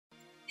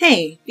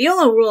Hey,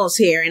 Viola Rules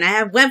here, and I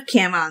have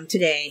webcam on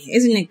today.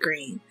 Isn't it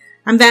great?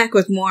 I'm back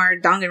with more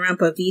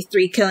Danganronpa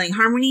V3 Killing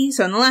Harmony.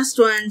 So in the last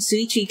one,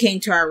 Shuichi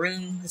came to our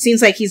room. It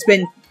seems like he's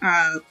been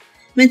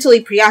mentally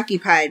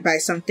preoccupied by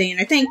something.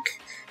 I think,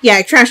 yeah,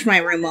 I trashed my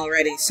room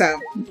already, so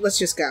let's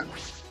just go.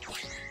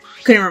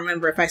 Couldn't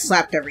remember if I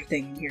slapped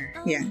everything in here.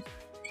 Yeah.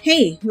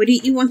 Hey, what do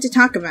you want to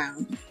talk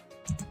about?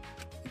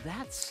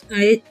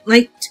 I'd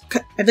like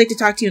to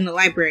talk to you in the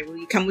library. Will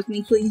you come with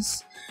me,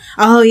 please?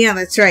 Oh, yeah,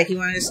 that's right. He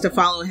wanted us to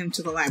follow him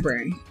to the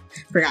library.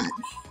 Forgot.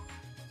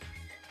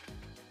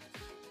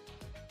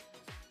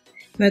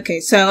 Okay,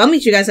 so I'll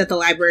meet you guys at the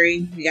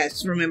library. You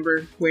guys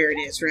remember where it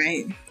is,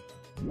 right?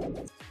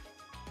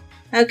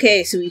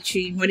 Okay,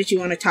 Shuichi, what did you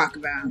want to talk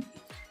about?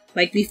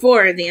 Like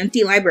before, the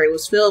empty library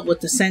was filled with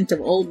the scent of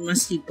old,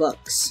 musty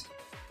books.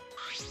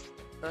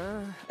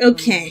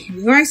 Okay,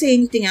 before I say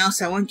anything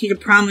else, I want you to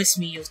promise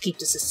me you'll keep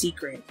this a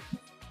secret.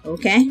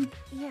 Okay?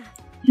 Yeah.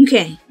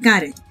 Okay,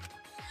 got it.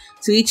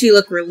 Shuichi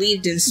looked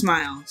relieved and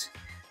smiled.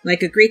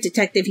 Like a great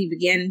detective, he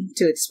began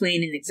to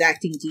explain in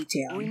exacting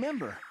detail.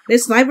 Remember,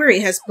 This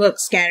library has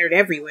books scattered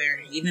everywhere,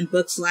 even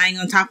books lying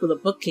on top of the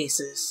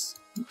bookcases.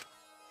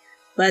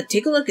 But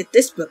take a look at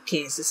this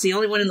bookcase. It's the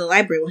only one in the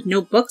library with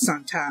no books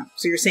on top.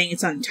 So you're saying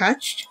it's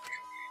untouched?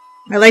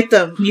 I like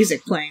the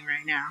music playing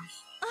right now.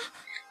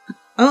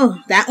 Oh,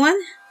 that one?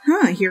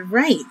 Huh, you're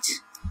right.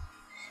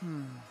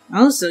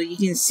 Also, you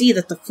can see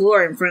that the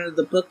floor in front of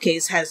the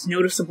bookcase has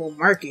noticeable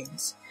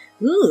markings.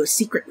 Ooh,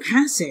 secret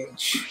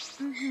passage.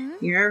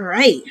 You're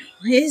right.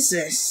 What is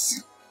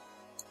this?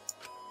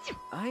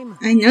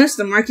 I noticed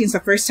the markings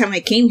the first time I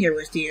came here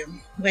with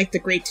you. Like the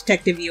great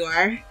detective you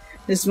are.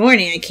 This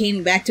morning I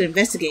came back to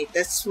investigate.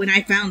 That's when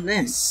I found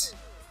this.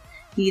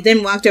 He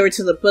then walked over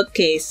to the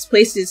bookcase,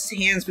 placed his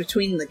hands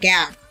between the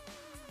gap.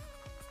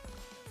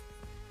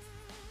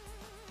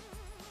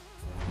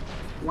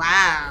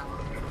 Wow.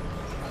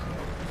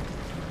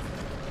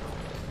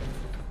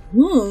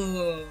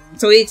 Ooh.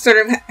 So we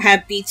sort of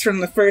have beats from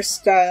the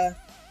first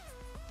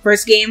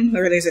game,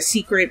 where there's a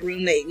secret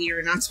room that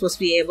you're not supposed to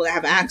be able to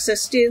have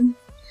access to.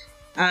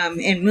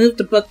 And moved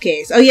the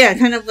bookcase. Oh yeah,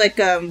 kind of like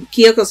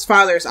Kyoko's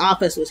father's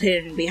office was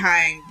hidden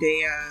behind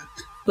the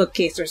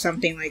bookcase or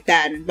something like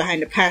that, and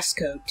behind a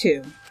passcode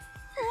too.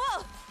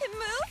 Whoa! It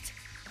moved?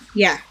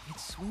 Yeah. It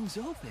swings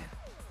open.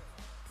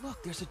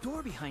 Look, there's a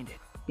door behind it.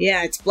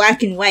 Yeah, it's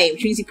black and white,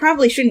 which means you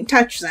probably shouldn't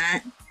touch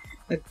that.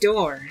 A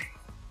door.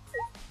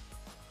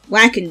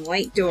 Black and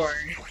white door.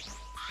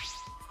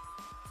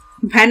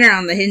 The pattern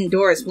on the hidden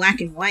door is black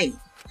and white.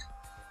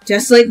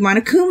 Just like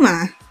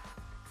Monokuma.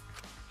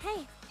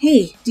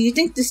 Hey, do you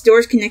think this door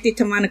is connected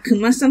to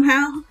Monokuma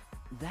somehow?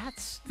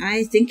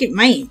 I think it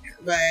might,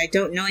 but I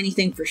don't know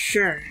anything for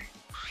sure.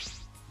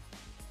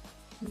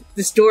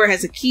 This door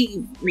has a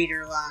key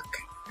reader lock.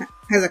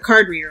 Has a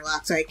card reader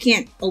lock, so I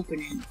can't open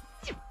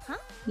it. Huh?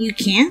 You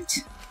can't?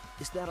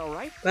 Is that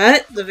alright?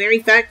 But the very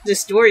fact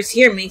this door is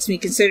here makes me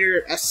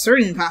consider a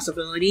certain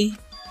possibility.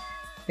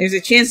 There's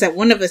a chance that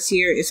one of us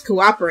here is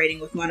cooperating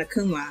with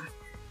Monokuma.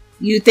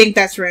 You think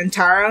that's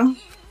Rentaro?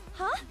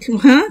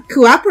 Huh?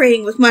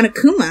 Cooperating with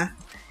Monokuma?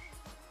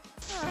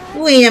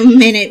 Wait a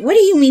minute, what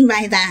do you mean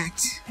by that?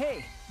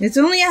 Hey! It's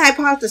only a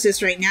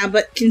hypothesis right now,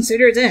 but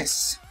consider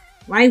this.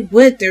 Why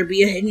would there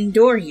be a hidden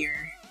door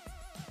here?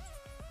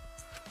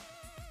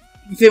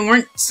 If it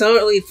weren't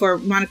solely for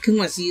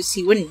Monokuma's use,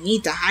 he wouldn't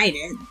need to hide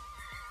it.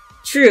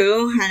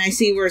 True, and I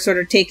see we're sort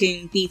of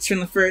taking beats from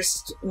the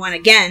first one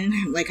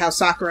again, like how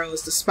Sakura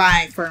was the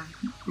spy for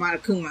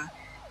Monokuma.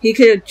 He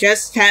could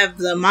just have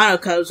the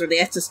Monocubs or the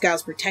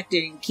Exoscouts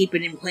protected and keep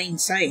it in plain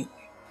sight.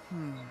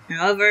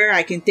 However,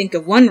 I can think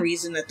of one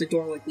reason that the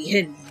door would be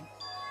hidden.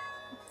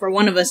 For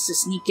one of us to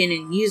sneak in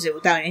and use it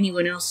without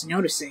anyone else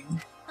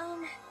noticing.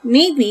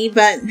 Maybe,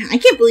 but I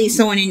can't believe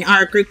someone in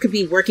our group could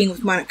be working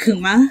with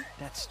Monokuma.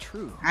 That's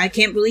true. I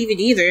can't believe it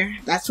either.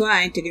 That's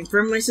why, to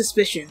confirm my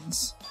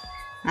suspicions,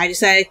 I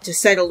decided to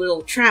set a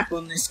little trap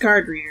on this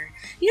card reader.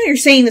 You know you're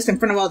saying this in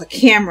front of all the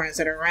cameras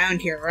that are around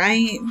here,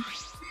 right?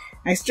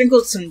 I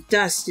sprinkled some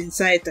dust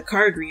inside the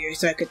card reader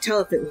so I could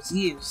tell if it was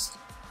used.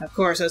 Of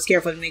course, I was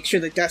careful to make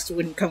sure the dust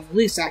wouldn't come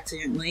loose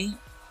accidentally.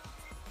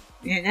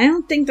 And I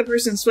don't think the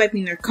person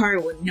swiping their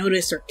card would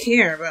notice or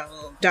care about a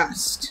little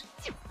dust.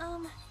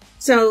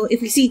 So,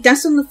 if we see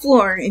dust on the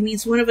floor, it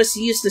means one of us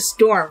used this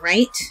door,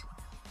 right?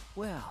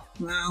 Well,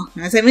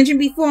 as I mentioned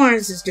before,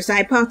 this is just a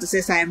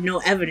hypothesis. I have no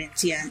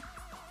evidence yet.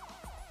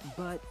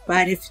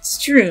 But if it's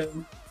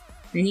true,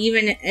 then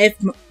even if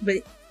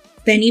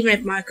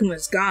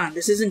Monokuma's gone,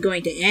 this isn't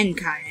going to end,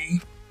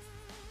 Kaine.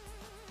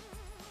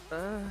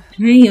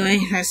 Anyway,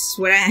 that's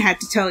what I had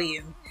to tell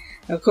you.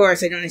 Of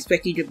course, I don't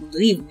expect you to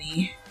believe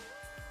me.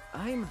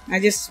 I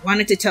just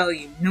wanted to tell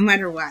you, no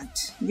matter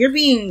what. You're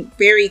being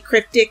very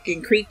cryptic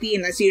and creepy,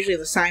 and that's usually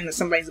the sign that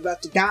somebody's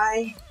about to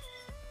die.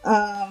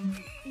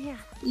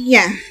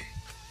 Yeah.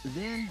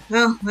 Then...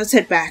 Well, let's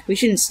head back. We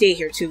shouldn't stay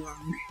here too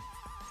long.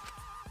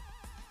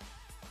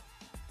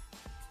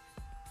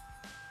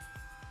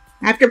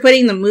 After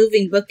putting the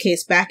moving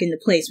bookcase back into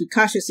place, we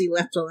cautiously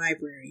left the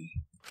library.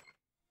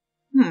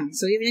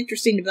 So we have an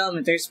interesting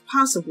development. There's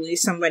possibly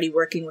somebody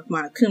working with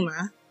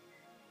Monokuma.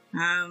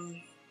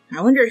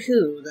 I wonder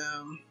who,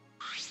 though.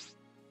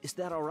 Is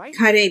that alright?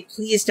 Kade,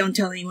 please don't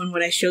tell anyone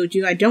what I showed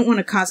you. I don't want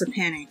to cause a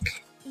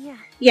panic. Yeah.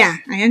 Yeah,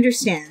 I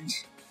understand.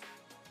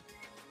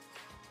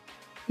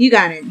 You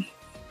got it.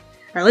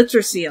 Our lips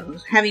were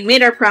sealed. Having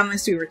made our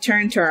promise, we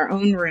returned to our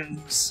own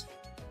rooms.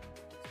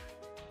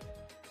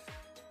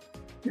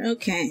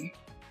 Okay.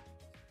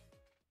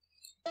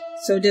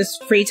 So does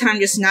free time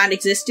just not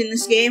exist in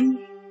this game?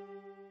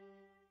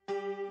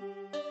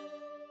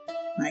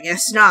 I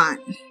guess not.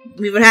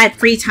 We would have had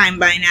free time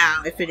by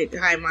now if it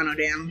had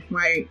Monodam.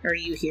 Why are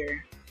you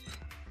here?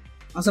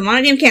 Also,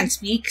 Monodam can't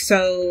speak,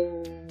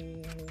 so...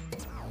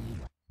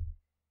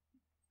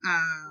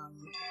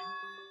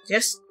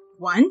 Just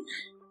one?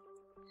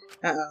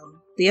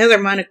 Uh-oh. The other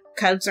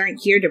Monokubs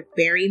aren't here to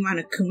bury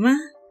Monokuma?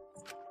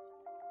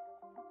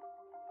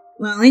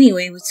 Well,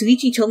 anyway, what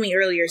Shuichi told me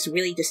earlier is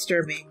really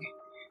disturbing.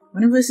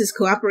 One of us is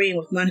cooperating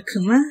with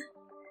Monokuma?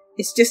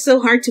 It's just so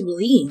hard to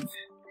believe.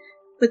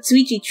 But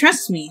Shuichi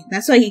trusts me.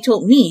 That's why he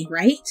told me,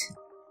 right?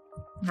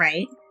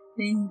 Right.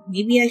 Then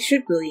maybe I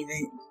should believe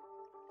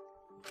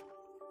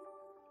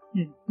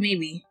it.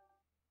 Maybe.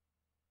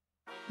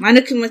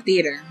 Monokuma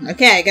Theater.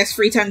 Okay, I guess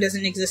free time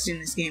doesn't exist in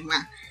this game.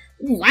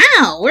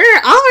 Wow,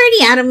 we're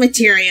already out of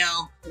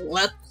material.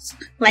 Looks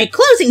like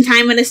closing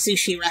time at a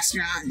sushi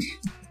restaurant.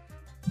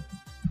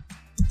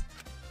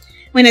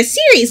 When a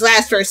series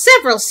lasts for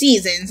several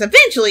seasons,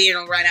 eventually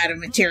it'll run out of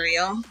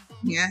material.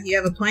 Yeah, you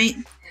have a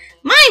point?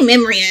 My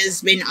memory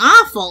has been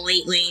awful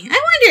lately. I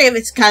wonder if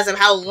it's because of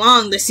how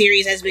long the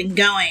series has been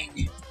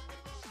going.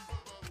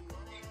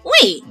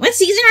 Wait, what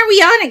season are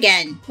we on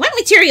again? What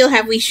material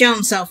have we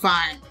shown so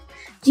far?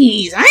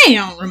 Geez, I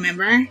don't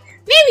remember. Maybe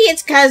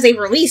it's because they've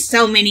released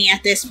so many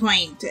at this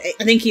point.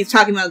 I think he's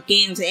talking about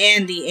games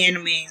and the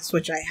animes,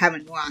 which I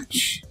haven't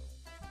watched.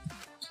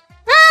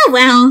 Oh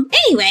well,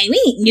 anyway,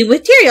 we need new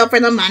material for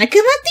the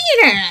Monokuma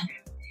Theater.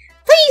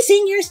 Please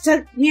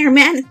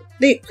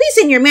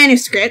send your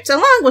manuscripts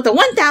along with a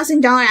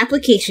 $1,000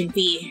 application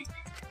fee.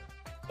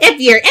 If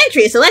your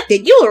entry is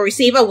selected, you will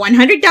receive a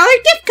 $100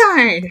 gift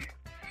card.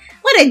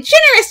 What a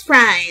generous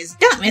prize!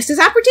 Don't miss this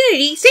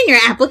opportunity. Send your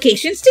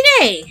applications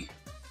today.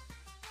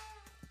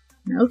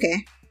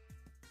 Okay.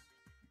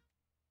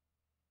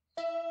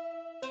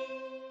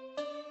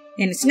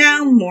 And it's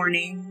now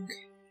morning.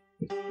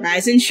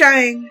 Rise and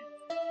shine.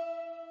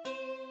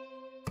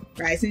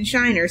 Rise and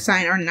shine, or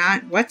sign or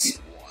not. What?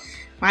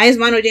 Why is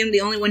Monodam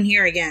the only one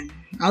here again?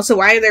 Also,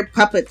 why are there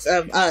puppets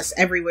of us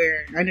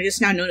everywhere? I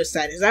just now noticed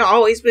that. Has that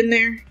always been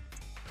there?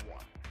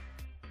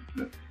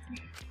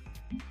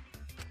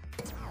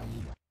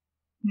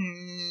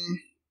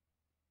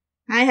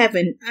 I have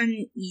an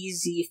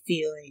uneasy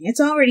feeling.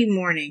 It's already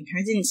morning.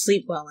 I didn't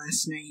sleep well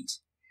last night.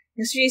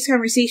 Yesterday's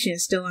conversation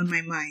is still on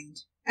my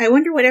mind. I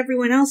wonder what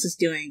everyone else is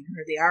doing.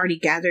 Are they already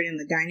gathered in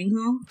the dining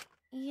hall?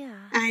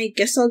 Yeah. I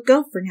guess I'll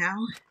go for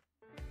now.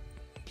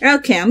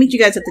 Okay, I'll meet you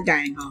guys at the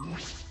dining hall.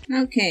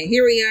 Okay,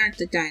 here we are at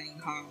the dining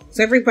hall. Is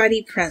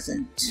everybody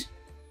present?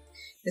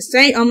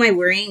 Despite all my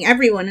worrying,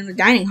 everyone in the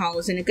dining hall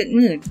was in a good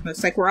mood.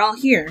 Looks like we're all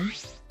here.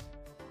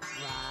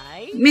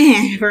 Right?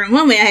 Man, for a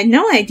moment I had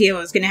no idea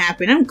what was going to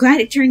happen. I'm glad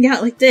it turned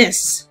out like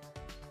this.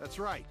 That's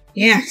right.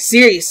 Yeah,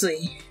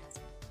 seriously.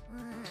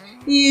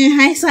 Yeah,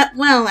 I slept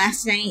well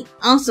last night.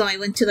 Also, I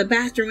went to the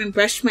bathroom and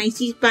brushed my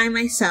teeth by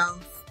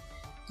myself.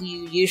 Do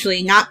you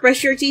usually not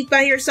brush your teeth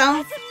by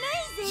yourself? That's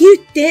amazing!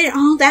 You did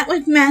all that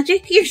with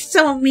magic? You're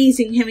so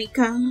amazing,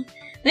 Himiko.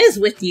 What is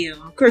with you?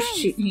 Of course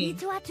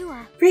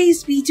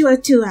Praise be to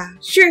Atua.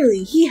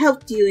 Surely he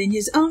helped you in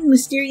his own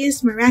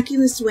mysterious,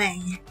 miraculous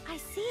way. I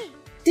see.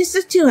 This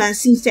Atua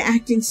seems to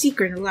act in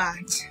secret a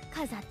lot.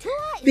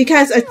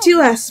 Because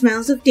Atua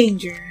smells of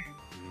danger.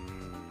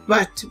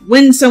 But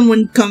when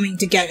someone coming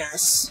to get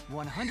us?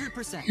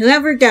 100%.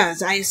 Whoever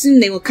does, I assume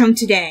they will come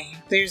today.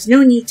 There's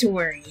no need to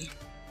worry.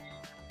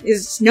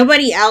 Is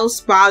nobody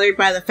else bothered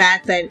by the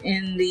fact that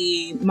in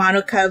the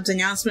Monokubs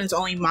announcements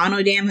only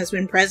Monodam has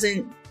been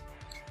present?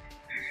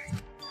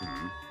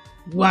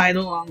 Why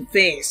the long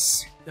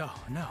face? Oh,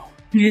 no.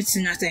 It's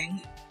nothing.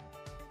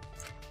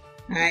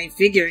 I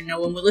figured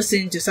no one would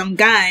listen to some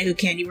guy who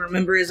can't even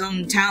remember his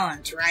own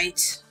talent,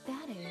 right?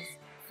 That is.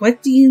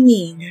 What do you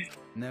mean?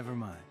 Never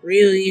mind.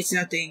 Really, it's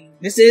nothing.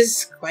 This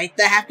is quite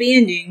the happy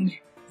ending.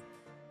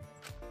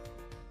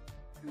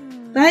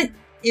 But,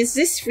 is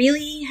this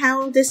really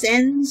how this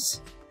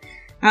ends?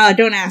 Oh,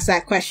 don't ask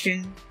that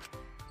question.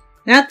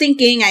 Not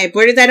thinking, I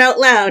blurted that out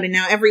loud and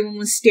now everyone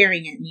was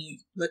staring at me.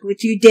 Look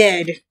what you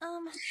did.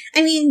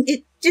 I mean,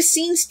 it just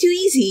seems too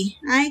easy.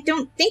 I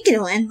don't think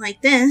it'll end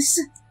like this.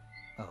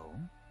 Oh?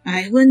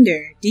 I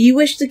wonder, do you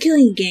wish the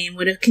killing game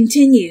would have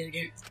continued?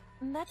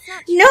 That's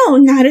not No,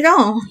 not at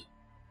all.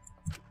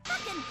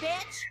 fucking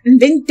bitch!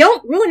 Then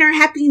don't ruin our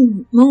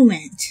happy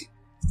moment.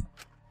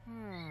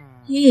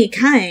 Hey,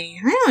 Kai,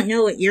 I don't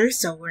know what you're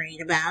so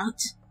worried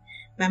about.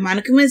 But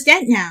Monokuma's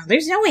dead now.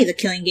 There's no way the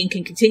killing game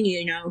can continue,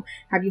 you know.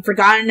 Have you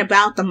forgotten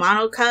about the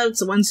Monokubs,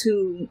 the ones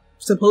who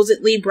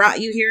supposedly brought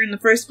you here in the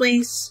first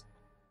place?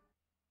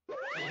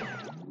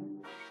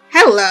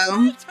 Hello.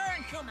 My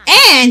turn, Kuma.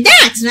 And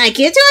that's my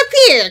cue to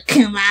appear,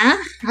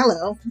 Kuma.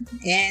 Hello.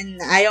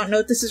 And I don't know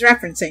what this is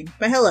referencing,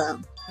 but hello.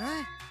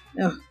 Huh?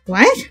 Oh,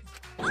 what?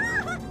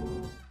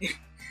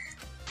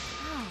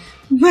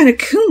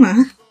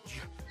 Monokuma?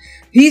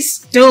 He's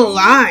still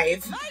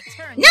alive. My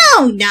turn.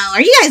 No,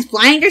 are you guys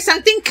blind or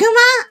something,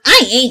 Kuma?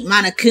 I ain't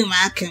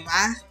Monokuma,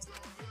 Kuma.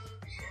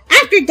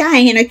 After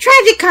dying in a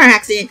tragic car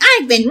accident,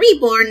 I've been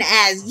reborn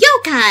as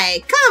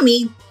yokai. Call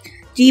me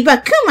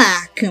Jiba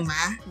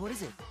Kuma. What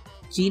is it?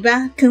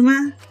 Jiba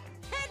Kuma?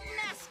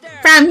 Headmaster.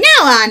 From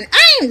now on,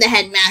 I'm the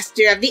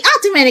headmaster of the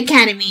Ultimate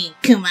Academy,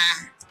 Kuma.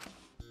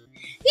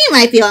 You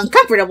might feel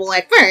uncomfortable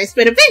at first,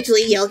 but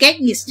eventually you'll get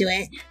used to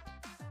it.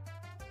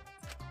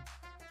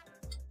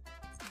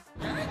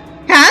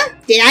 Huh?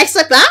 Did I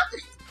slip up?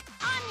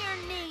 On your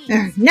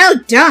knees. No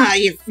duh,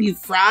 you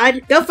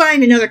fraud. Go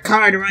find another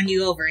car to run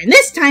you over, and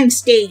this time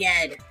stay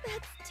dead.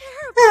 That's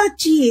terrible. Oh,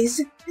 jeez.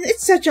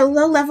 It's such a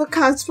low-level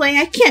cosplay,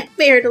 I can't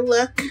bear to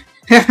look.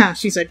 Haha,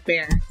 she said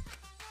bear.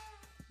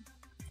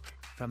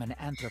 From an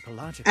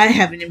anthropological... I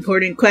have an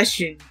important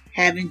question.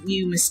 Haven't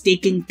you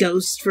mistaken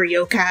ghosts for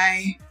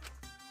yokai?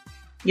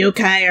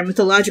 Yokai are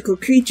mythological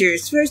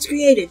creatures first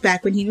created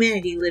back when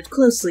humanity lived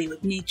closely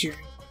with nature.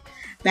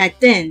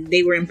 Back then,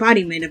 they were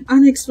embodiment of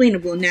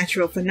unexplainable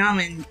natural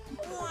phenomena.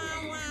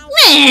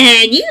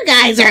 Man, you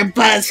guys are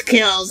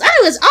buzzkills. I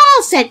was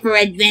all set for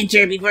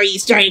adventure before you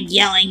started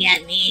yelling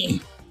at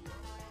me.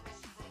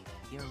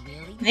 You're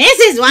really... This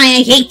is why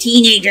I hate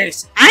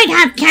teenagers. I'd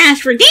have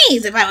cash for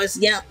days if I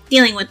was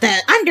dealing with the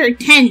under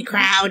 10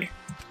 crowd.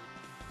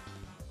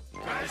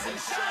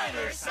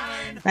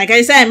 Like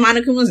I said,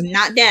 Monokuma's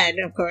not dead,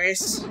 of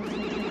course.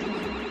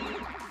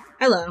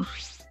 Hello.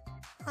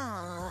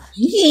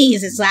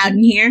 Jeez, it's loud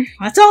in here.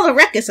 What's all the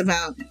ruckus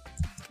about?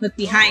 Look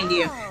behind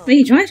you.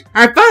 Wait, what?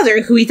 Our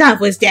father, who we thought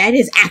was dead,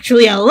 is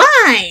actually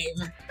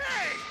alive!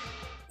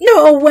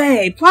 No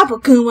way! Papa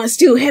Kuma's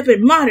too hip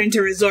and modern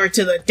to resort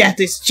to the death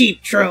is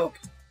cheap trope.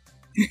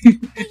 The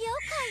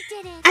yokai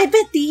did it. I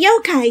bet the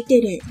yokai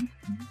did it.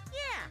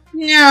 Yeah.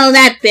 No,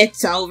 that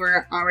bit's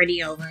over.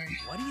 Already over.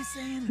 What are you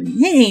saying?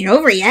 It ain't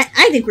over yet.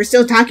 I think we're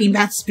still talking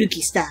about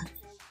spooky stuff.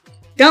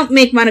 Don't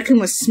make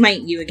Monokuma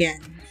smite you again.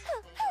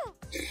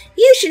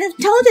 You should have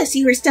told us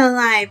you were still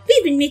alive.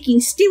 We've been making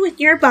stew with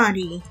your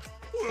body.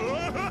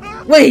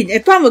 Wait,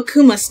 if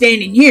Pamakuma's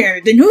standing here,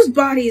 then whose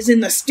body is in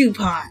the stew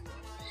pot?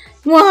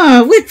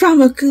 Whoa, which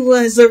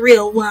Pamakuma is the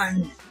real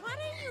one? What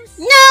are you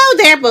saying? No,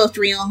 they're both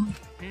real.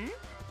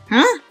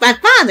 Huh? But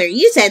father,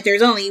 you said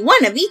there's only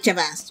one of each of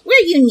us.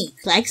 We're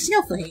unique, like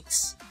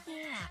snowflakes.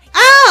 Yeah.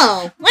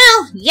 Oh,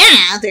 well,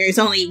 yeah, there's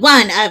only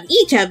one of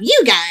each of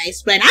you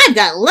guys, but I've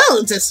got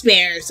loads of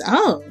spares.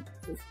 Oh,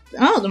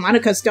 the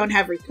Monakas don't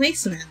have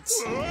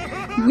replacements.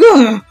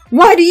 Ugh,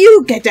 why do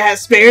you get to have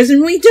spares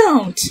and we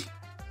don't?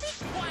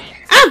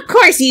 Of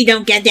course you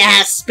don't get to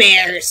have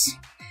spares.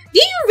 Do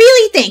you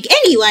really think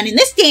anyone in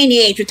this day and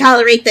age would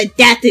tolerate the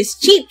death is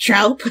cheap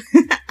trope?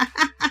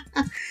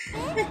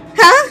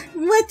 Huh?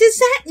 What does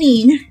that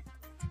mean?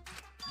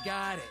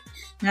 Got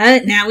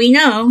it. Now we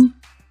know.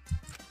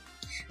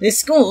 This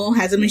school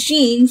has a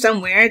machine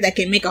somewhere that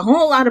can make a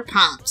whole lot of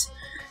pops.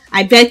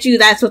 I bet you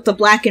that's what the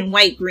black and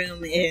white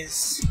room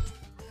is.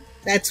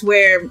 That's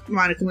where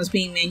Monica was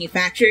being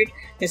manufactured.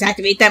 Just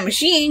activate that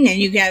machine and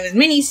you can have as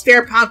many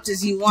spare pops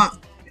as you want.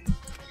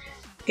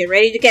 Get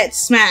ready to get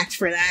smacked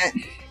for that.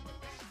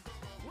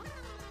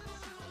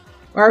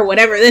 Or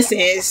whatever this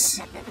is.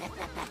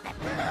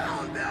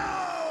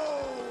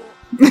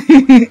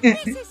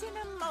 This is an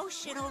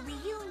emotional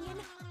reunion,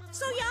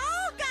 so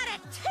y'all gotta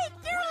take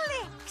your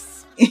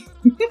licks.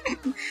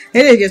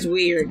 It is just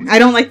weird. I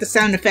don't like the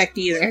sound effect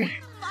either.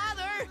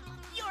 Father,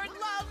 your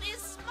love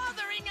is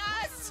smothering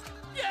us.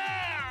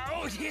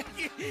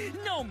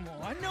 No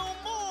more, no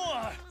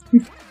more.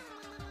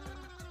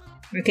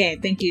 Okay,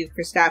 thank you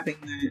for stopping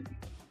that.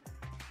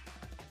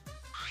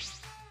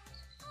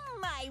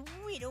 My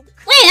widow. Wait,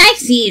 I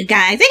see you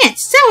guys. I get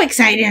so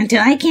excited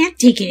until I can't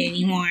take it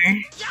anymore.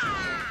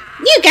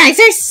 You guys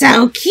are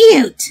so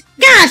cute!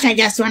 Gosh, I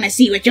just want to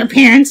see what your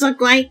parents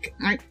look like.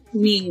 I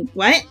mean,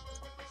 what?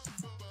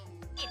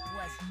 It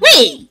was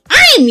Wait,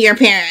 I'm your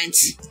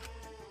parents!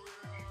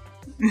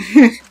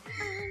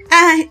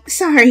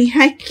 Sorry,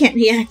 I can't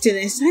react to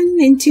this. I'm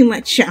in too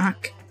much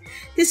shock.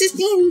 Does this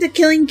mean the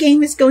killing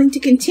game is going to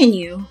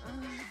continue?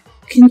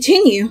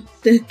 Continue?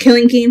 The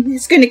killing game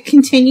is going to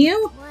continue?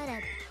 what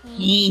a pain.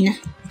 Mean.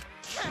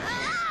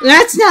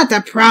 That's not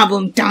the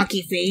problem,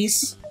 donkey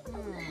face.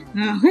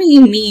 What do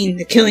you mean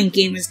the killing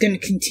game is going to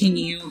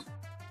continue?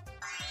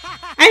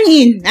 I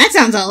mean, that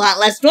sounds a lot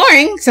less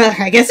boring, so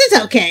I guess it's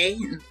okay.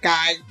 Oh,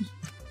 God.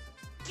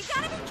 You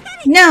gotta be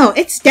kidding. No,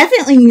 it's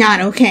definitely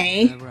not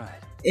okay. Right.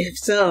 If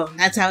so,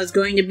 that's how it's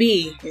going to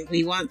be if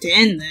we want to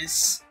end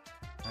this.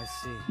 I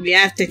see. We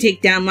have to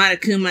take down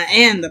Monokuma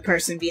and the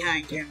person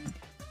behind him.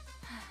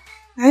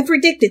 I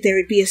predicted there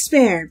would be a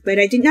spare, but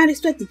I did not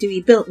expect it to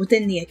be built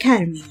within the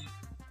academy.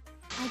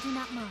 I do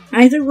not mind.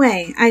 Either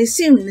way, I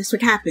assumed this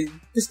would happen.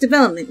 This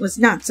development was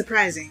not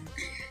surprising.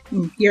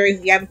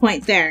 You have a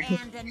point there.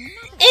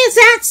 Is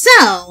that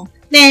so?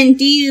 Then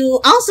do you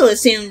also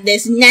assume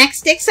this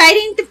next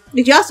exciting...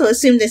 Did you also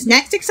assume this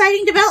next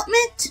exciting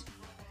development?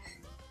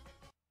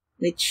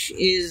 Which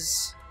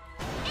is...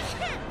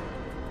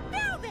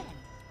 Now then,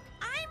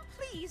 I'm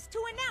pleased to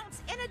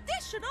announce an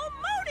additional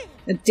motive.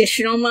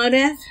 Additional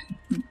motive?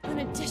 An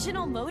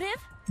additional motive?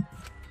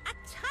 A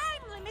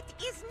time limit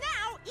is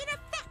now in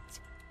effect.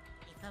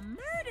 If a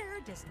murder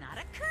does not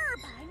occur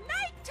by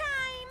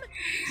nighttime,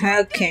 2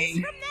 Okay.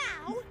 days from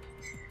now,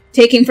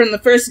 Taking from the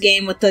first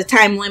game with the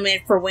time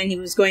limit for when he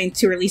was going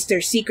to release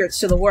their secrets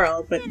to the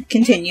world, but then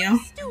continue. every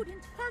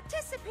student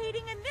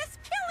participating in this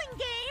killing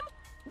game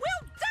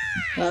will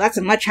die. Well, that's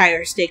a much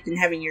higher stake than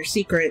having your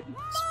secret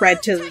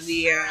spread to the,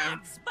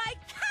 Shreds by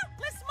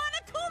countless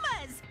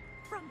Monokumas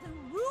from the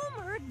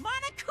rumored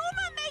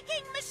Monokuma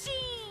making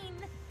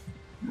machine.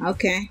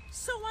 Okay.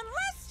 So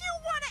unless you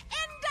want to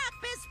end up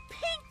as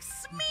pink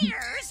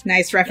smears,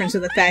 Nice reference to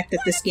the fact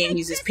that this game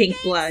uses pink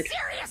blood.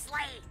 Seriously.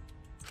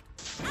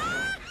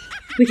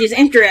 Which is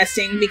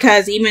interesting,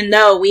 because even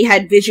though we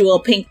had visual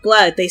pink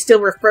blood, they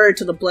still refer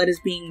to the blood as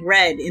being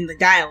red in the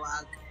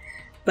dialogue.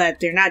 But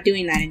they're not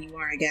doing that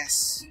anymore, I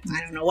guess.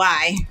 I don't know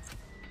why.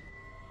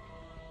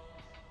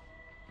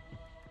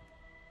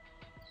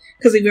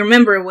 Because if you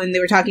remember when they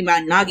were talking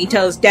about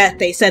Nagito's death,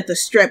 they said the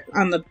strip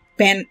on the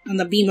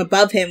beam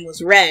above him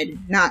was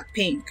red, not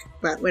pink.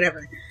 But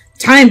whatever.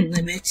 Time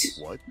limit?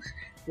 What?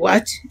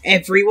 What?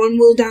 Everyone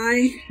will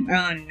die?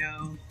 Oh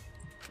no.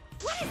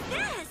 What is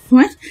this?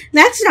 What?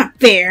 That's not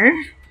fair.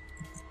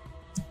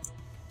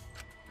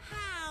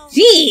 How?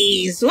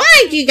 Jeez,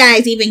 why'd you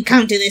guys even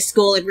come to this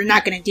school if we're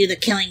not gonna do the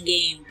killing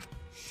game?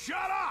 Shut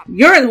up!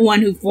 You're the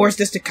one who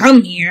forced us to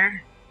come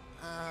here.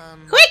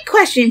 Quick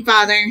question,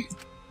 Father.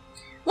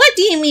 What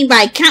do you mean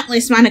by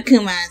countless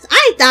Monokumas?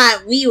 I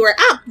thought we were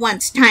up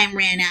once time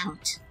ran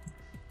out.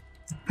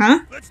 Huh?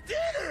 Let's do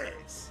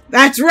this!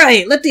 That's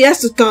right, let the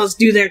Escaldes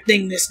do their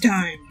thing this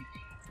time.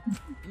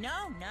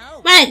 No.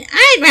 But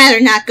I'd rather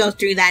not go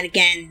through that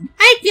again.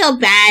 I'd feel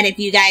bad if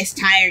you guys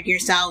tired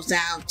yourselves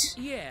out.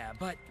 Yeah,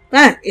 but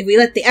But if we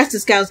let the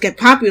Escaldes get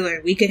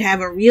popular, we could have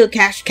a real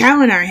cash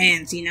cow in our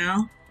hands, you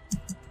know?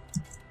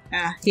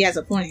 He has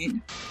a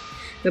point.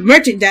 The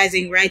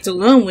merchandising rights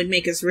alone would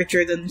make us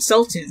richer than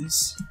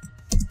sultans.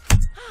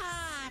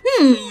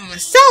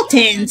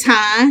 Sultans,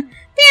 huh?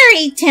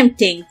 Very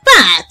tempting,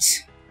 but...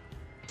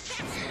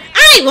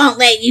 I won't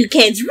let you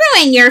kids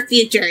ruin your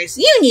futures.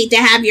 You need to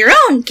have your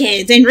own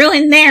kids and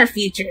ruin their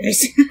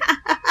futures.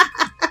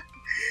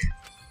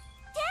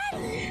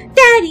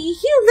 Daddy,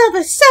 you love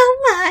us so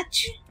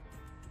much.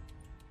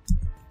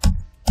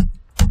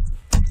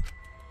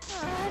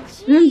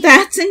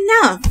 That's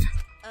enough.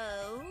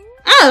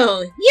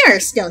 Oh, you're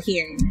still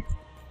here.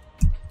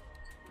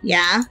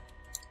 Yeah?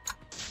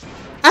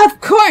 Of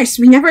course,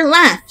 we never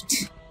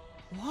left.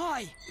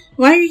 why?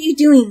 Why are you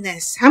doing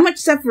this? How much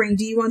suffering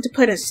do you want to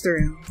put us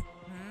through?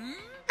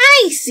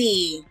 I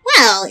see.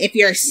 Well, if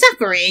you're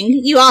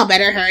suffering, you all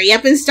better hurry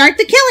up and start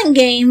the killing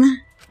game.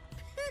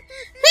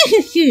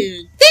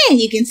 Then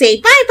you can say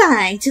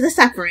bye-bye to the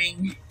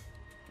suffering.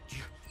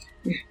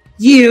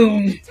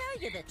 You...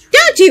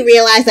 Don't you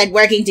realize that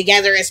working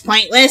together is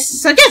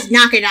pointless? So just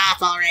knock it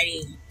off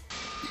already.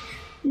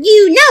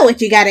 You know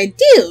what you gotta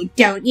do,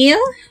 don't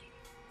you?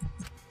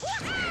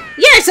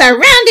 You're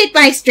surrounded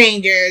by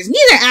strangers,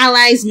 neither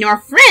allies nor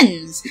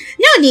friends.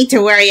 No need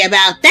to worry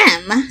about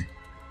them.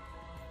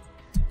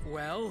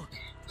 Well,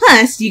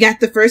 Plus, you got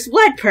the first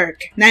blood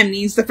perk. That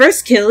means the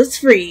first kill is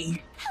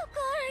free.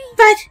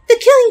 But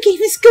the killing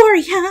game is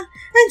gory, huh?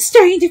 I'm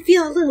starting to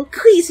feel a little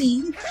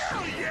queasy.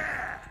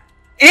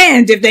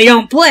 And if they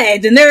don't play,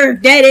 then they're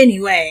dead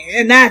anyway,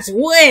 and that's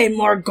way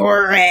more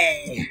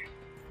gory.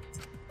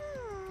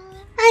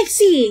 I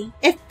see.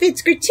 If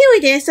it's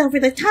gratuitous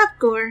over-the-top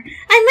gore,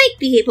 I might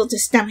be able to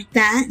stomach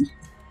that.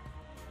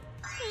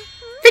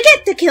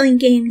 Forget the killing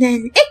game,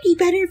 then. It'd be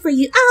better for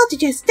you all to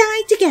just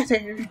die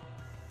together.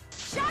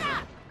 Shut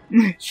up!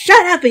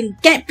 Shut up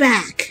and get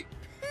back!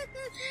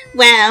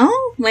 Well,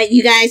 what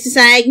you guys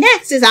decide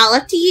next is all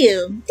up to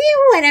you.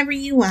 Do whatever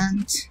you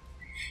want.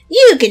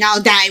 You can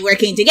all die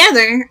working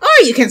together,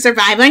 or you can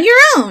survive on your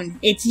own.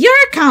 It's your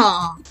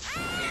call.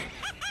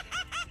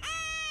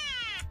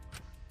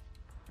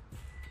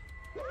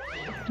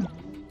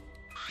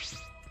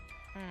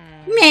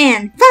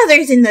 Man,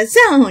 Father's in the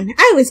zone.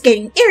 I was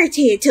getting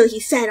irritated till he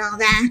said all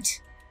that.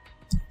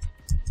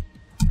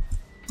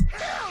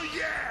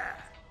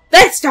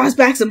 Let's toss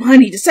back some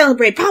honey to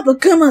celebrate Papa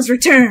Kuma's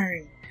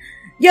return.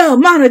 Yo,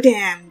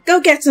 Monodam,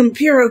 go get some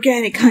pure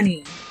organic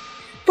honey.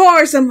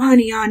 Pour some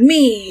honey on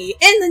me,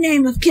 in the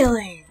name of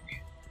killing.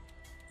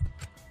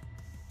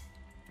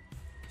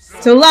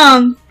 So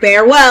long,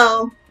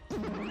 farewell.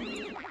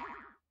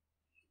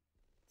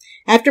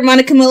 After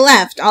Monokuma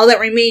left, all that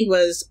remained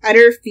was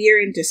utter fear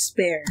and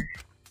despair.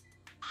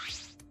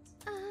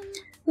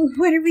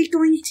 What are we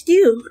going to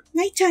do?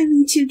 Nighttime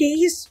in 2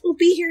 days. We'll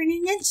be here in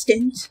an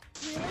instant.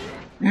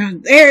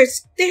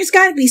 There's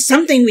gotta be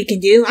something we can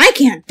do. I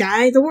can't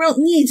die. The world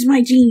needs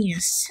my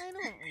genius. I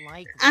don't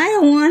like I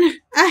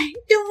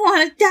don't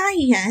want to die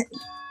yet.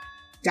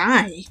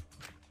 Die?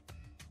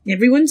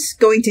 Everyone's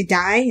going to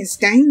die? Is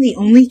dying the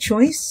only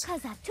choice?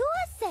 'Cause Atua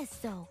says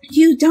so.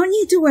 You don't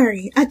need to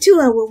worry.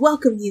 Atua will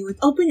welcome you with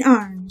open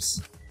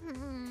arms.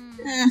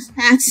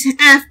 That's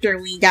after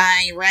we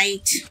die,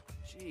 right?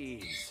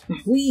 Jeez.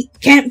 We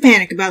can't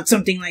panic about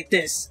something like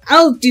this.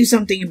 I'll do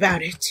something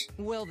about it.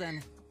 Well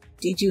then.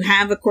 Did you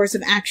have a course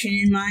of action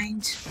in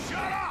mind?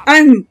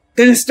 I'm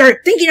gonna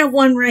start thinking of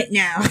one right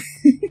now.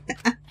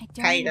 I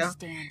don't Kaido.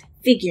 understand.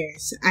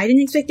 Figures. I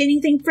didn't expect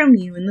anything from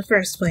you in the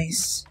first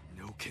place.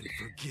 No can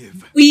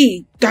forgive.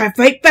 We gotta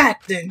fight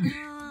back then.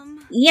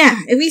 Um, Yeah,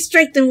 if we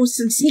strike them with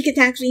some sneak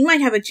attacks, we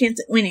might have a chance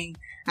at winning.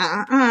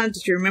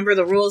 Did you remember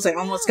the rules that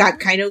almost got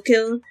Kaido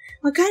killed?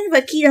 What kind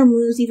of Aikido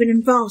moves even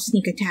involve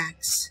sneak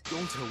attacks?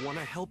 Gonta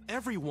wanna help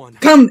everyone.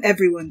 Come,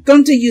 everyone.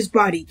 Gonta use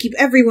body. Keep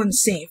everyone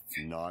safe.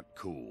 Not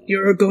cool.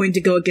 You're going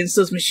to go against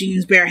those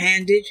machines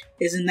barehanded?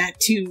 Isn't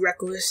that too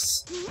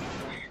reckless?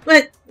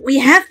 But we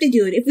have to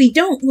do it. If we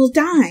don't, we'll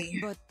die.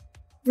 But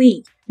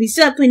Wait, we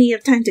still have plenty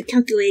of time to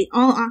calculate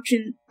all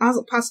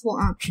possible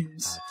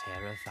options.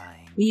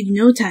 terrifying. We've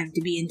no time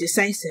to be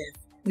indecisive.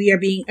 We are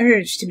being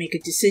urged to make a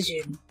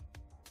decision.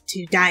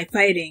 To die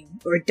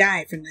fighting, or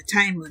die from the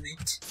time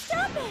limit.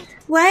 stop it!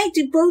 Why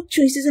do both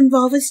choices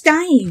involve us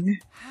dying?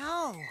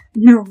 How?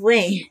 No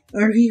way.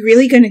 Are we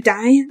really gonna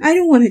die? I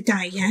don't want to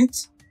die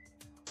yet.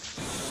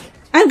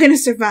 I'm gonna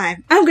survive.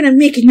 I'm gonna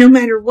make it no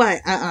matter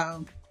what.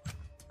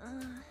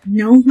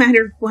 No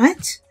matter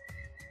what?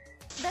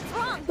 That's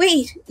wrong.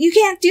 Wait, you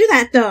can't do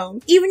that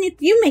though. Even if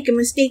you make a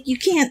mistake, you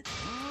can't.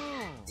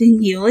 Oh.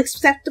 Then you'll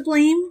accept the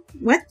blame?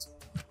 What?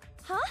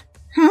 Huh?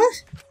 Huh?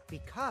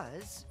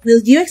 Because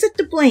Will you accept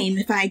the blame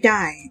if I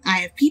die? I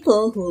have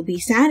people who will be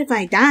sad if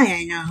I die,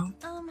 I know.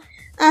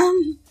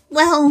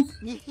 Well,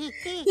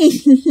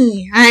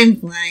 I'm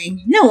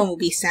lying. No one will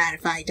be sad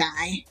if I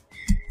die.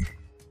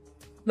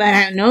 But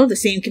I know the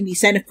same can be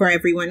said for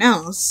everyone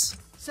else.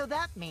 So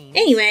that means...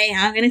 Anyway,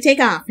 I'm gonna take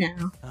off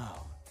now.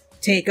 oh.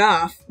 Take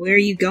off? Where are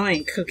you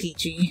going,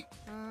 Kokichi?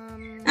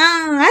 Oh,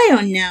 I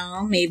don't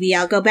know. Maybe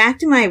I'll go back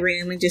to my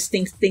room and just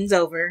think things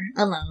over,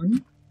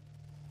 alone.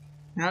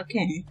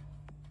 Okay.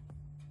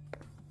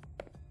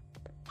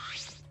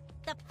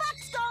 The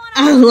fuck's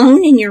going on?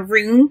 Alone in your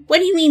room? What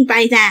do you mean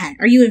by that?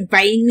 Are you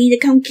inviting me to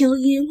come kill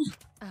you?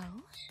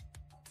 Oh?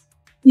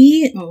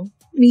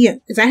 Mia.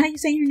 Is that how you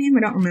say your name?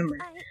 I don't remember.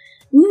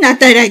 Not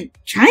that I'm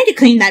trying to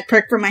claim that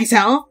perk for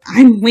myself.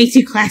 I'm way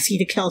too classy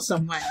to kill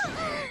someone.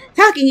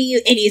 Talking to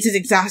you idiots is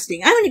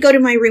exhausting. I want to go to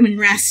my room and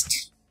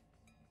rest.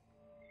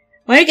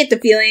 Well, I get the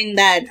feeling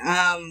that,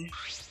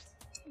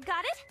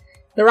 Got it?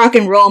 the rock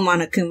and roll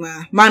Mono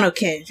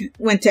Kid,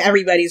 went to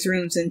everybody's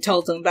rooms and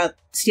told them about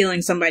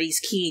stealing somebody's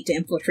key to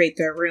infiltrate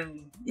their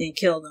room and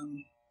kill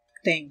them.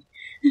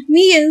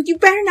 Miyu, you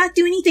better not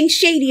do anything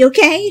shady,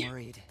 okay? I'm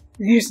worried.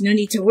 There's no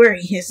need to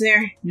worry, is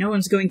there? No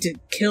one's going to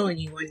kill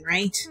anyone,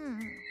 right?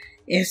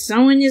 If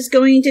someone is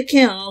going to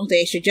kill,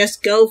 they should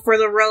just go for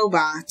the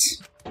robot.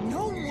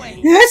 No way.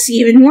 That's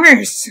even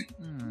worse.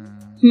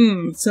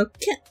 So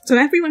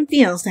everyone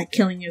feels that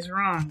killing is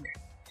wrong.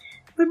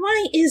 But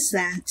why is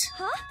that?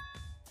 Huh?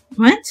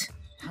 What?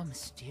 How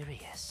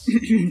mysterious.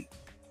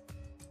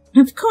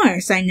 Of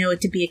course, I know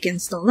it to be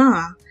against the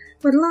law,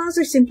 but laws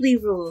are simply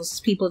rules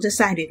people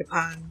decided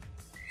upon.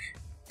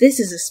 This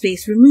is a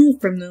space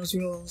removed from those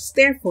rules,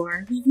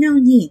 therefore, we've no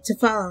need to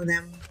follow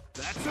them.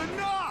 That's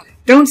enough!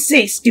 Don't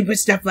say stupid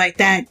stuff like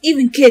that.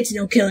 Even kids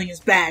know killing is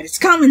bad. It's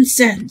common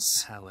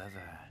sense.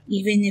 However,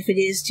 Even if it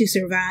is to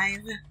survive.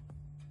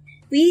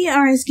 We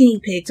are as guinea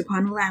pigs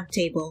upon a lab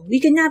table. We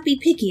cannot be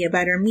picky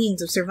about our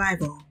means of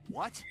survival.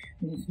 what?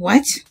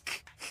 What?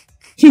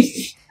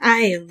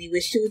 I only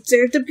wish to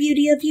observe the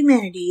beauty of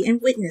humanity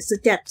and witness the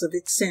depths of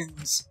its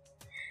sins.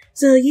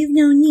 So you've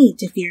no need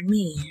to fear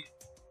me.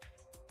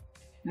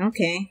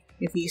 Okay,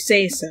 if you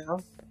say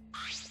so.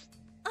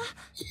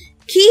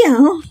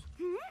 Kyo!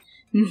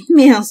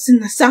 Males in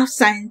the soft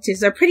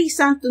sciences are pretty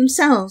soft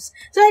themselves,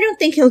 so I don't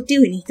think he'll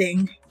do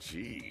anything.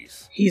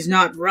 Jeez. He's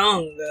not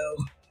wrong,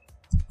 though.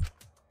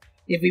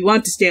 If we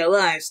want to stay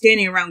alive,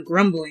 standing around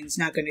grumbling's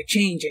not going to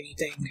change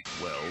anything.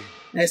 Well,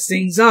 As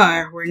things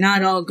are, we're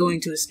not all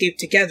going to escape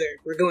together.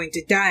 We're going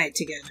to die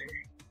together.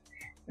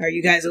 Are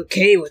you guys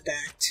okay with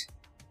that?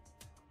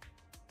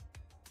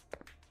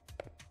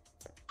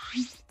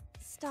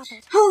 Stop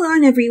it. Hold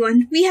on,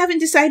 everyone. We haven't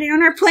decided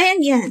on our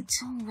plan yet.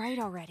 All right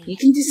already. You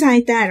can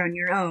decide that on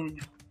your own.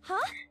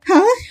 Huh?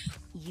 Huh?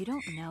 You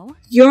don't know?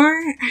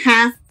 Your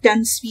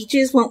half-done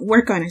speeches won't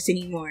work on us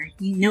anymore.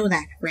 You know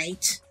that,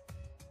 right?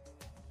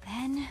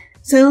 Then...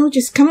 So,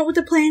 just come up with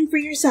a plan for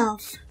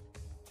yourself.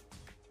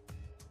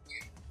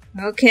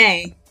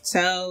 Okay,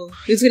 so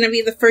who's gonna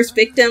be the first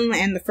victim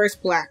and the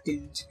first black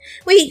dude?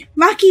 Wait,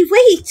 Maki,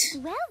 wait!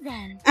 Well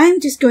then.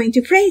 I'm just going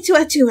to pray to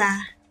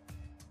Atua.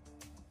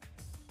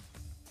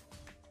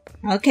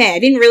 Okay, I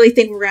didn't really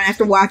think we were gonna have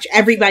to watch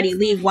everybody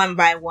leave one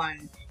by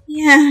one.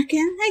 Yeah,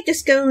 can I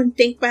just go and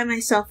think by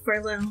myself for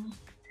a little?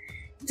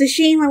 It's a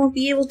shame I won't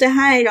be able to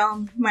hide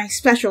all my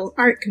special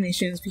art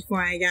commissions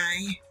before I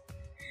die.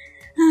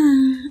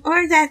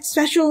 Or that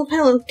special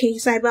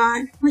pillowcase I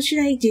bought. What should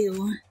I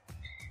do?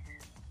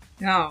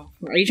 Oh,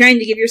 are you trying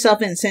to give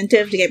yourself an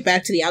incentive to get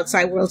back to the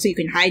outside world so you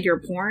can hide your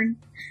porn?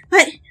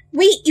 But,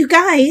 wait, you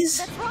guys!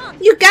 That's wrong.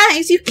 You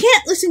guys, you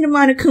can't listen to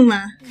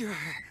Monokuma!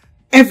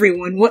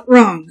 Everyone, what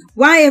wrong?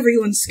 Why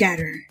everyone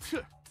scatter?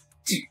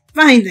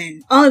 Fine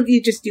then, all of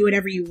you just do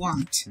whatever you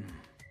want.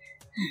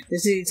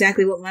 This is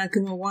exactly what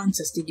Monokuma wants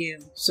us to do,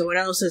 so what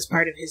else is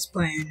part of his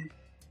plan?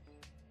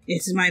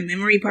 Is my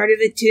memory part of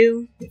it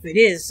too? If it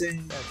is,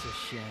 then That's a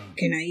shame.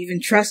 can I even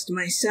trust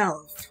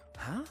myself?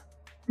 Huh?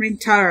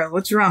 Rintaro,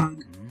 what's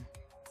wrong?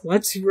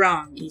 What's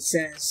wrong, he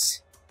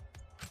says.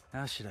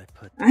 How should I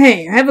put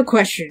Hey, I have a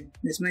question.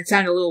 This might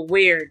sound a little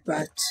weird,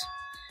 but...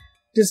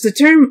 does the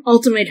term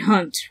ultimate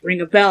hunt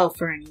ring a bell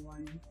for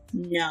anyone?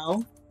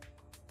 No.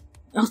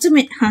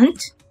 Ultimate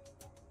hunt?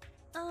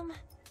 Oh,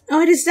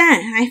 what is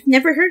that? I've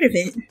never heard of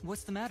it.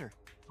 What's the matter?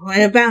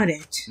 What about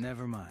it?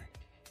 Never mind.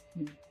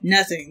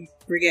 Nothing.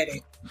 Forget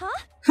it. Huh?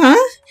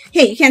 Huh?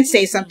 Hey, you can't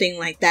say something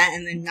like that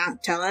and then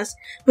not tell us.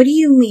 What do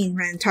you mean,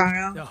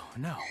 Rantaro? Oh,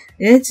 no.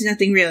 It's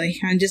nothing really.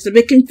 I'm just a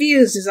bit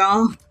confused is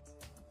all.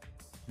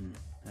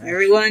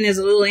 Everyone is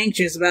a little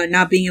anxious about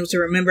not being able to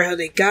remember how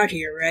they got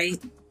here,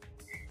 right?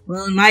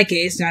 Well, in my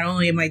case, not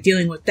only am I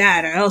dealing with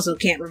that, I also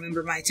can't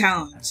remember my I'm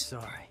talents.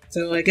 sorry.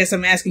 So I guess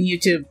I'm asking you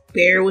to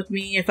bear with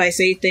me if I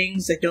say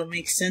things that don't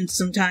make sense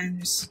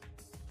sometimes.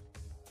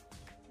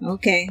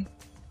 Okay.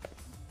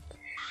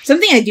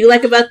 Something I do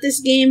like about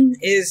this game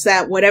is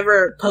that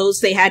whatever pose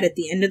they had at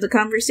the end of the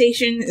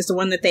conversation is the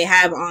one that they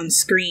have on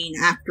screen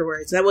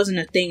afterwards. That wasn't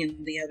a thing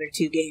in the other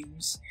two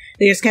games.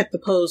 They just kept the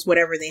pose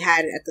whatever they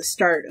had at the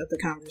start of the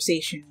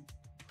conversation.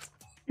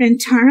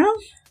 Rentaro?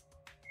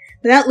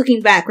 Without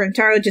looking back,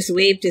 Rentaro just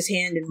waved his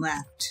hand and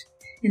left.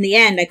 In the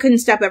end, I couldn't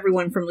stop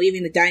everyone from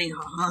leaving the dining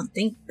hall. Oh,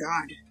 thank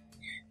God.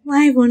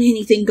 Why won't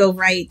anything go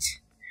right?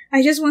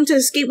 I just want to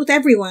escape with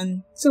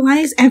everyone. So why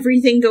is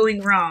everything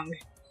going wrong?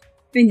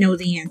 I know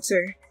the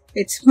answer.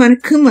 It's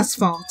Monokuma's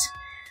fault.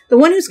 The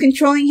one who's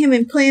controlling him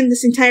and planned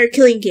this entire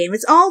killing game.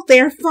 It's all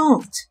their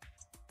fault.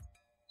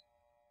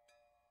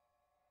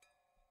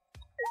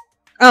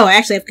 Oh, I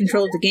actually have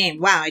control of the game.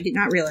 Wow, I did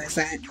not realize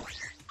that.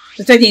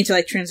 I thought I need to,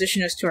 like,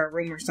 transition us to our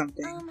room or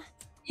something.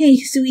 Hey,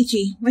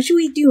 Shuichi, what should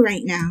we do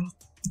right now?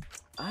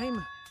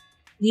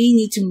 We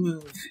need to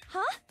move.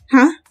 Huh?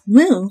 Huh?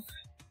 Move?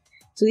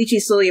 Shuichi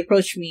slowly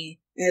approached me,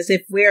 as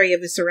if wary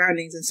of his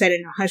surroundings, and said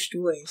in a hushed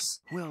voice.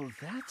 Well,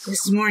 that's...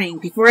 This morning,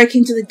 before I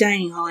came to the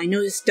dining hall, I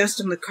noticed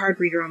dust on the card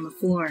reader on the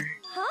floor.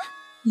 Huh?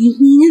 You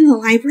mean in the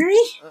library?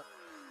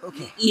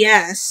 Okay.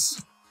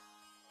 Yes.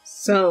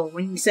 So,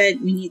 when he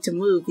said we need to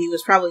move, he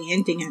was probably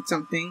hinting at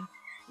something.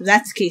 If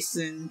that's the case,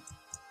 then...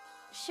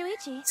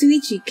 Shuichi.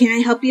 Shuichi, can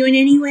I help you in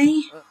any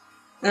way?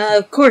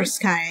 Of course,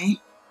 Kai.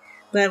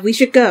 But we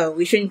should go.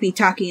 We shouldn't be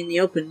talking in the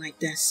open like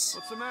this.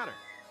 What's the matter?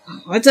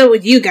 What's up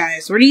with you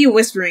guys? What are you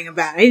whispering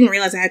about? I didn't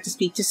realize I had to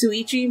speak to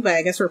Shuichi, but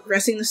I guess we're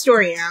progressing the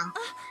story now.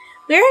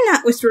 We're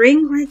not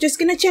whispering. We're just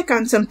gonna check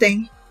on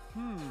something.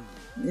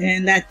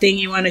 And that thing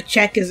you want to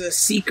check is a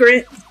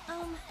secret?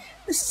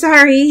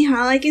 Sorry,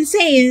 all I can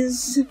say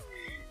is...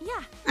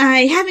 Yeah.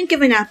 I haven't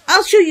given up.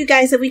 I'll show you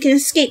guys that we can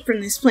escape from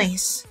this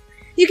place.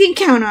 You can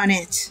count on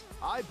it.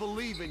 I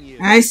believe in you.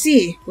 I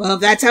see. Well,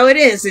 if that's how it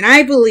is, then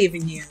I believe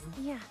in you.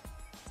 Yeah.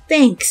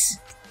 Thanks.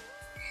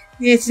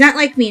 It's not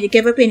like me to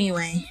give up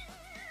anyway.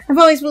 I've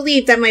always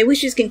believed that my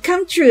wishes can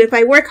come true if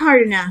I work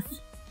hard enough.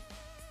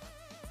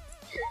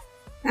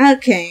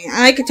 Okay,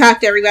 I could talk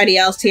to everybody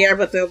else here,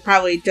 but they'll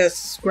probably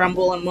just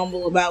grumble and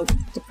mumble about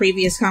the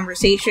previous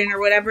conversation or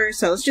whatever,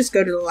 so let's just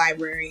go to the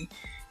library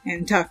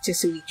and talk to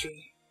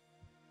Shuichi.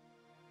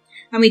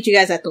 I'll meet you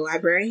guys at the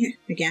library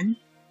again.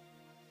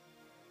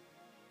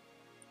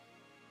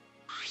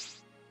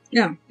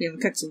 No, we have a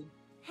cutscene.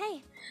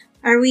 Hey.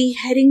 Are we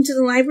heading to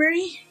the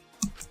library?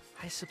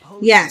 I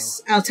suppose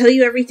Yes, so. I'll tell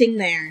you everything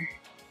there.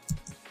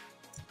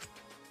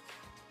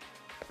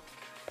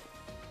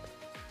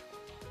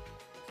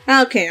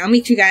 Okay, I'll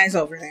meet you guys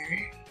over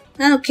there.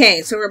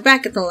 Okay, so we're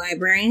back at the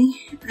library,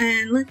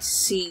 and let's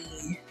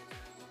see.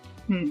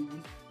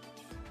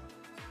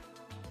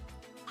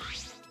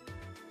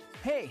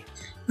 Hey!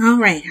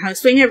 Alright, I'll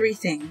explain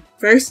everything.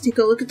 First, take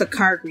a look at the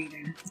card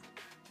reader.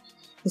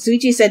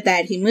 Shuichi said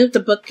that he moved the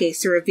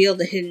bookcase to reveal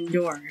the hidden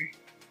door.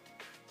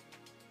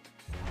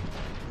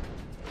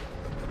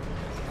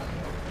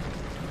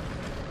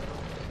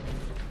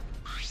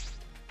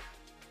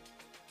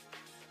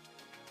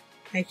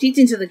 I peeked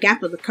into the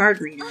gap of the card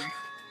reader.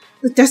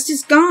 The dust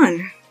is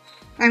gone!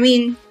 I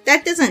mean,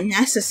 that doesn't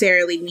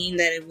necessarily mean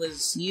that it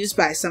was used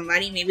by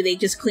somebody. Maybe they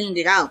just cleaned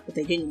it out, but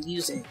they didn't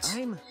use it.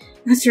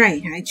 That's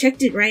right. I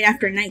checked it right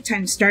after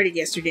nighttime started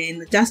yesterday,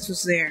 and the dust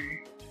was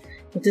there.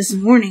 But this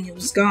morning, it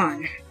was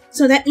gone.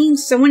 So that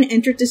means someone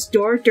entered this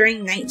door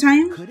during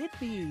nighttime? Could it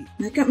be...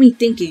 That got me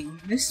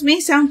thinking. This may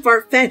sound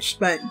far-fetched,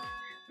 but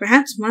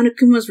perhaps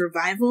Monokuma's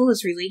revival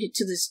is related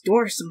to this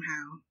door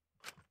somehow.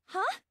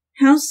 Huh?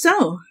 How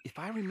so? If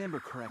I remember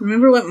correctly...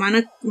 Remember what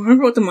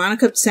the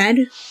Monocup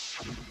said?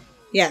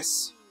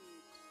 Yes.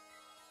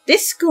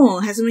 This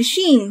school has a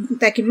machine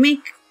that can make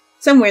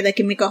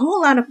a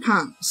whole lot of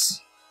pops.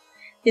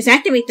 Just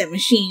activate that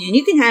machine and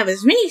you can have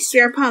as many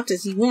spare pops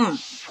as you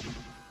want.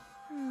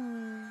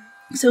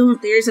 So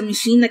there's a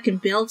machine that can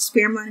build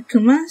spare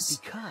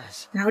Monokumas?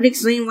 Because... That would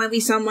explain why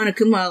we saw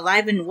Monokuma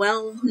alive and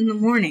well in the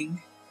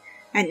morning.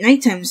 At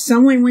nighttime,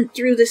 someone went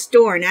through this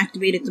door and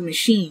activated the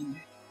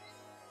machine.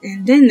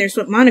 And then there's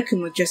what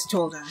Monokuma just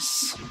told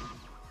us.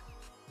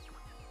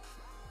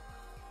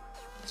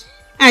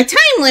 A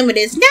time limit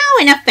is now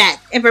in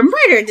effect. If a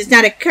murder does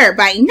not occur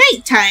by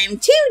nighttime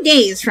 2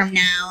 days from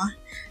now,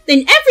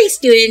 then every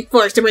student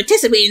forced to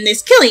participate in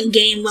this killing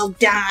game will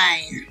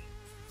die.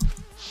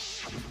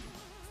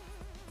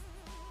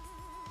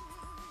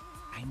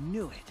 I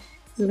knew it.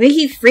 The way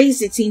he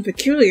phrased it seemed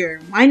peculiar.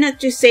 Why not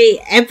just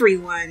say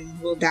everyone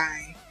will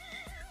die?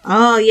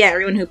 Oh yeah,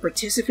 everyone who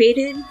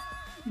participated?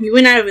 He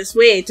went out of his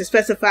way to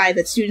specify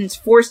that students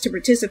forced to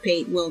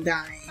participate will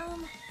die.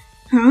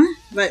 Huh?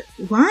 But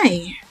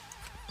why?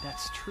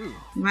 That's true.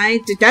 My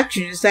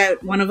deduction is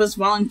that one of us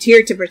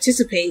volunteered to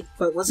participate,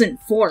 but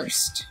wasn't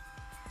forced.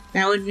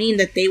 That would mean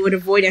that they would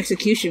avoid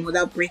execution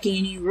without breaking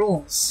any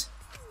rules.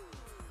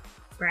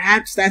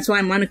 Perhaps that's why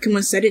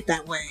Monokuma said it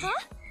that way.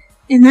 Huh?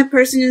 And that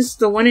person is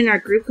the one in our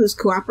group who's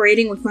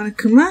cooperating with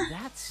Monokuma?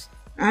 That's...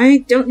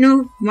 I don't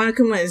know if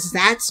Monokuma is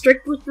that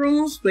strict with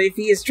rules, but if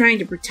he is trying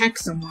to protect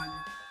someone,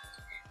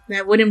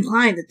 that would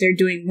imply that they're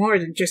doing more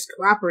than just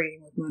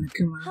cooperating with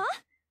Monokuma. Huh?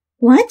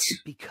 What?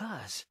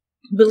 Because...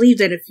 Believe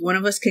that if one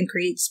of us can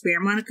create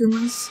spare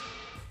Monokumas,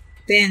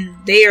 then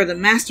they are the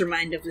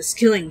mastermind of this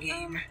killing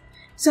game.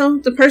 So,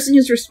 the person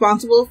who's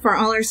responsible for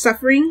all our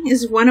suffering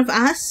is one of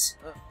us?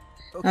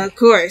 okay. Of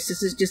course,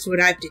 this is just what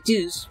I've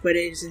deduced, but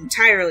it is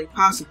entirely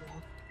possible.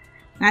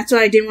 That's why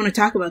I didn't want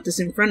to talk about this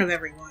in front of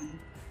everyone.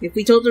 If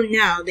we told them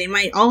now, they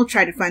might all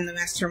try to find the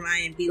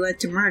mastermind and be led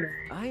to murder.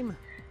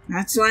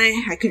 That's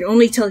why I could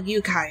only tell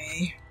you,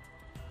 Kaie.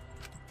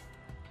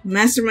 The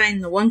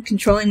mastermind, the one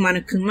controlling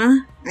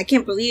Monokuma? I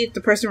can't believe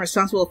the person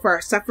responsible for our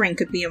suffering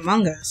could be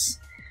among us.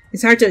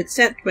 It's hard to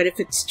accept, but if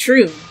it's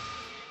true,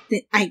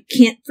 then I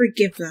can't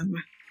forgive them.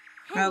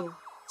 Oh.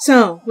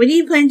 So, what do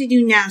you plan to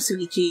do now,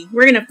 Shuichi?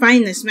 We're gonna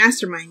find this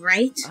mastermind,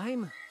 right?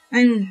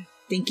 I'm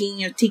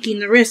thinking of taking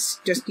the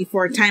risk just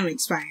before time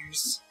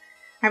expires.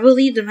 I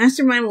believe the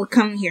mastermind will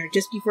come here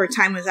just before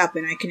time is up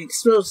and I can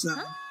expose them.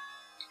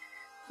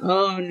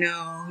 Oh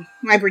no.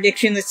 My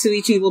prediction that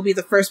Shuichi will be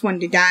the first one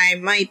to die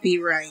might be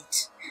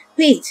right.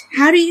 Wait,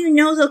 how do you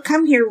know they'll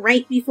come here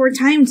right before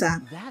time's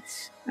up?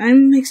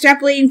 I'm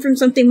extrapolating from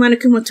something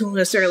Monokuma told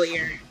us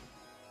earlier.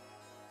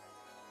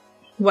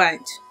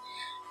 What?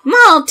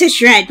 Mauled to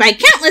shred by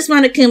countless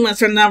Monokumas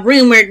from the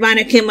rumored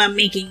Monokuma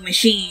making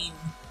machine.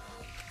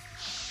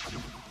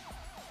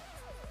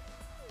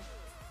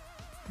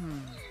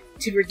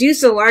 To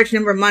produce a large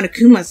number of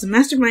Monokumas, the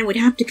mastermind would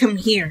have to come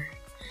here.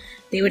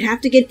 They would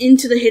have to get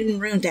into the hidden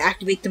room to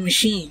activate the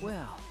machine.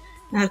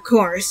 Of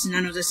course,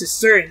 none of this is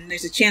certain.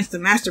 There's a chance the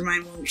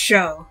mastermind won't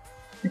show.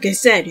 Like I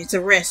said, it's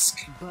a risk.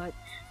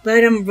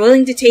 But I'm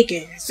willing to take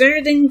it. It's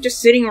better than just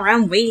sitting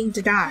around waiting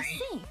to die.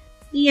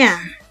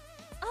 Yeah.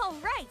 Oh,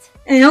 right.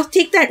 And I'll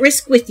take that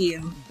risk with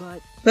you.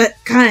 But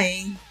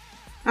Kai...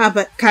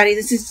 but Kari,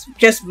 this is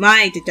just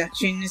my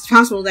deduction. It's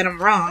possible that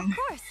I'm wrong. Of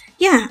course.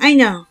 Yeah, I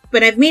know.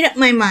 But I've made up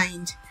my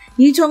mind.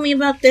 You told me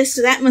about this,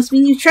 so that must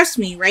mean you trust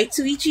me, right,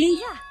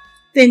 Shuichi? Yeah.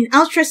 Then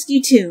I'll trust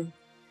you too.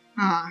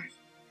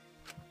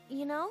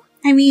 You know?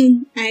 I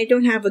mean, I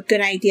don't have a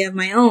good idea of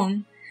my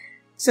own.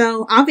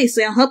 So,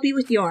 obviously, I'll help you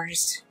with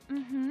yours.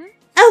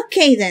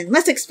 Okay then,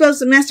 let's expose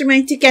the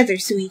mastermind together,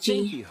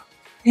 Shuichi.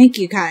 Thank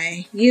you,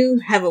 Kai. You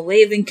have a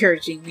way of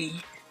encouraging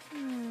me.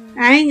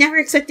 I never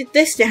expected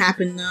this to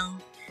happen, though.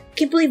 I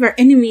can't believe our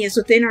enemy is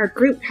within our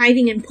group,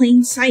 hiding in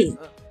plain sight.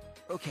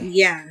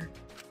 Yeah.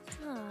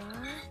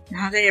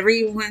 Now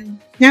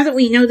that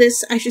we know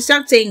this, I should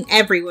stop saying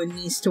everyone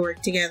needs to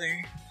work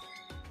together.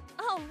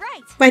 Oh,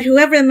 right. But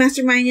whoever the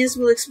mastermind is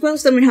will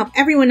expose them and help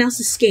everyone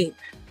else escape.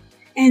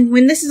 And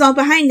when this is all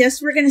behind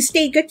us, we're gonna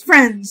stay good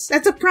friends.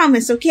 That's a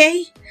promise,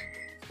 okay?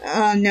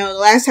 No, the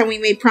last time we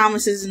made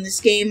promises in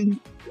this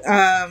game,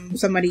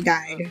 somebody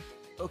died.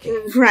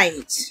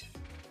 Right.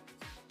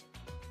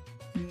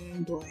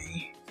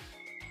 Boy.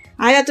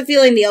 I got the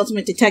feeling the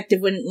ultimate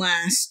detective wouldn't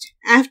last.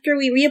 After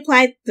we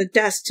reapplied the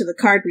dust to the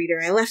card reader,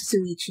 I left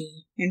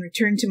Shuichi and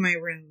returned to my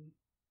room.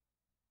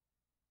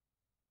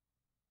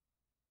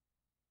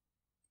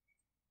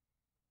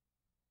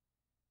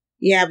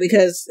 Yeah,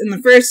 because in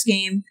the first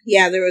game,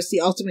 yeah, there was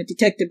the ultimate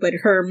detective, but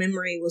her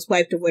memory was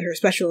wiped of what her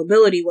special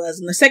ability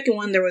was. In the second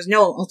one, there was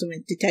no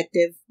ultimate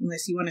detective,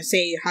 unless you want to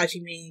say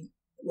Hajime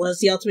was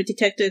the ultimate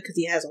detective, because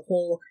he has a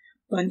whole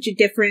bunch of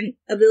different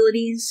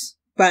abilities.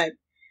 But,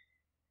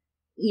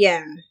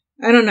 yeah,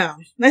 I don't know.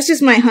 That's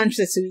just my hunch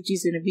that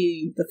Shuichi's gonna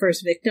be the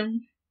first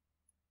victim.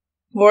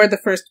 Or the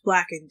first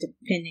blackened,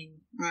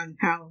 depending on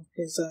how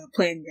his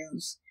plan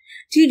goes.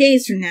 2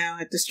 days from now,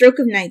 at the stroke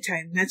of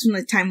nighttime, that's when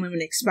the time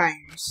limit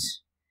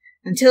expires.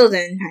 Until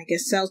then, I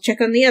guess I'll check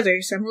on the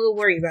others. I'm a little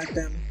worried about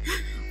them.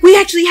 We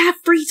actually have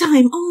free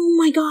time! Oh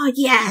my god,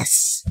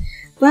 yes!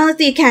 While at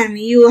the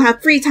academy, you will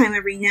have free time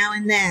every now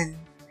and then.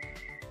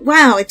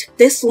 Wow, it took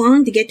this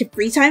long to get to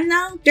free time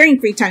now? During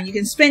free time, you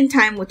can spend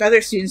time with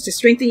other students to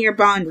strengthen your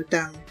bond with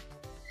them.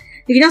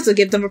 You can also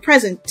give them a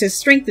present to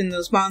strengthen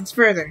those bonds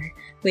further.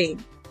 Wait,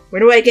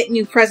 where do I get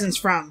new presents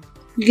from?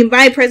 You can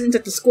buy presents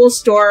at the school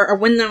store or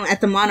win them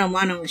at the Mono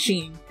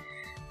machine.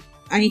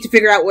 I need to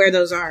figure out where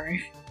those are.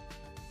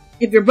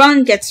 If your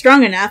bond gets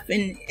strong enough,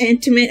 an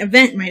intimate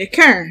event might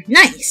occur.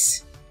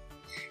 Nice!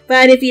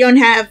 But if you don't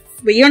have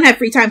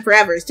free time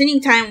forever,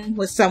 spending time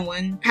with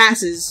someone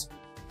passes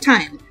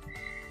time.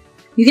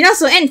 You can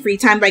also end free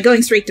time by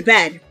going straight to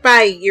bed.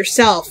 By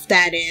yourself,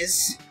 that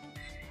is.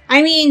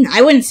 I mean,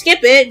 I wouldn't skip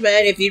it,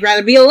 but if you'd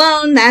rather be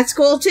alone, that's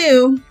cool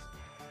too.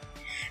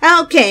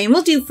 Okay, and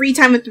we'll do free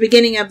time at the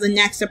beginning of the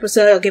next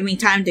episode. It'll give me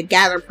time to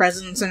gather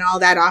presents and all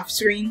that off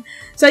screen.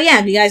 So yeah,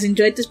 if you guys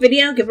enjoyed this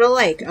video, give it a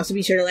like. Also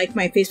be sure to like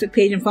my Facebook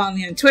page and follow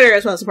me on Twitter,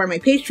 as well as support my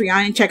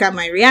Patreon and check out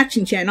my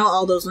reaction channel.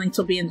 All those links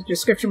will be in the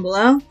description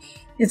below.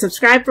 And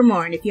subscribe for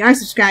more. And if you aren't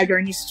subscribed or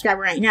a new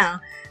subscriber right now,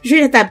 be sure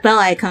to hit that bell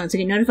icon so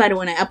you get notified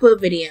when I upload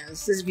videos.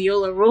 This is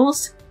Viola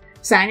Rules,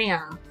 signing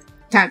off.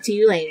 Talk to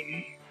you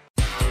later.